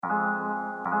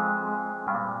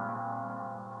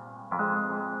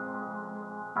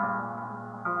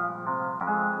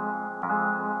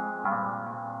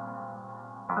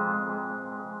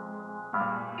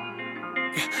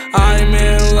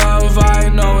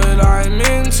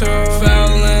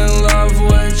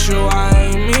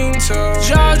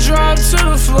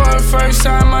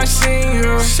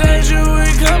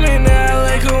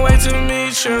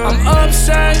you. I'm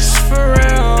obsessed for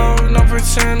real, no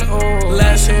pretend, ooh.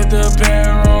 Let's hit the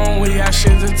bedroom, we got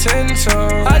shit to tend to.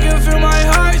 I can feel my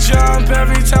heart jump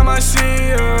every time I see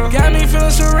you. Got me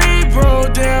feeling cerebral,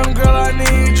 damn girl, I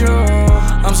need you.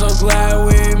 I'm so glad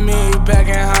we meet back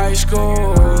in high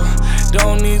school.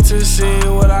 Don't need to see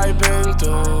what I've been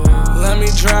through. Let me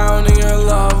drown in your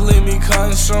love, leave me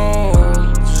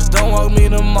consumed. Just don't walk me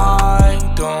to my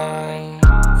doom.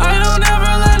 I don't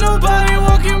ever let nobody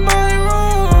walk in my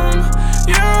room.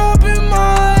 You're up in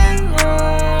my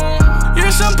room.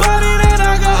 You're somebody that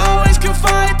I can always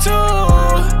confide to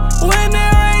when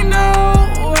there ain't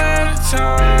nowhere to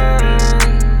turn.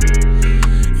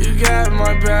 You got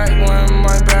my back when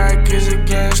my back is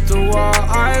against the wall.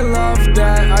 I love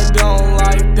that, I don't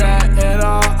like that at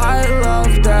all. I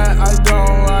love that, I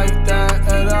don't like that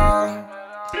at all.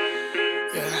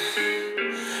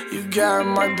 You got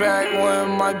my back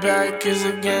when my back is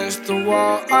against the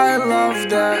wall. I love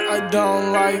that, I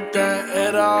don't like that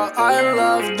at all. I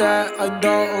love that, I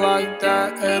don't like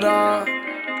that at all.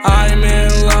 I'm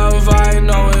in love, I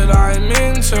know what I'm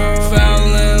into.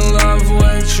 Fell in love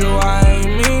with you, I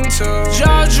ain't mean to.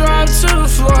 Jaw dropped to the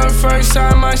floor first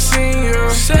time I seen you.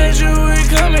 Said you would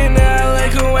come in LA,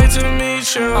 couldn't wait to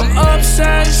meet you. I'm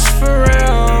obsessed for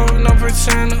real, no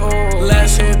pretend, ooh.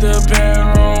 Let's hit the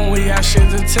bedroom, we got shit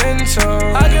to tend to.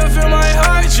 I can feel my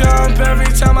heart jump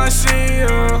every time I see you.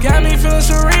 Got me feeling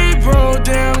cerebral,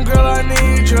 damn girl, I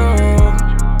need you.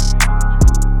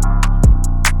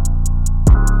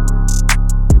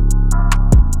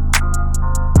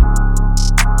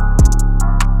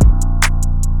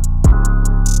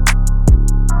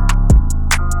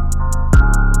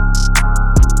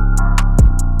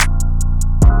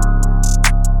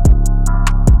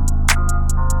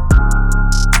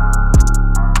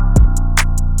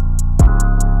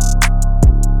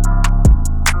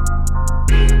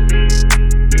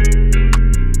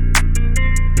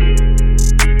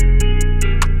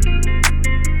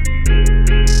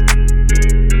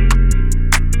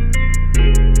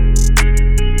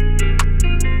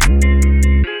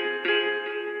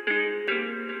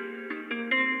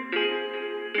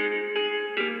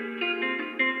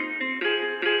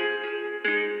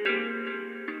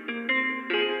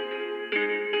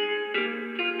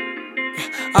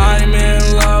 I'm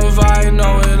in love, I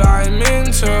know what I'm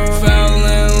into. Fell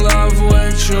in love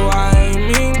with you, I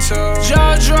ain't mean to.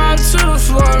 Jaw dropped to the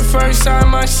floor first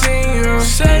time I seen you.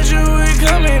 Said you would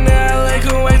come in LA,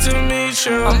 couldn't wait to meet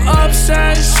you. I'm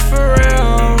obsessed for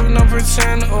real, no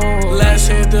pretend,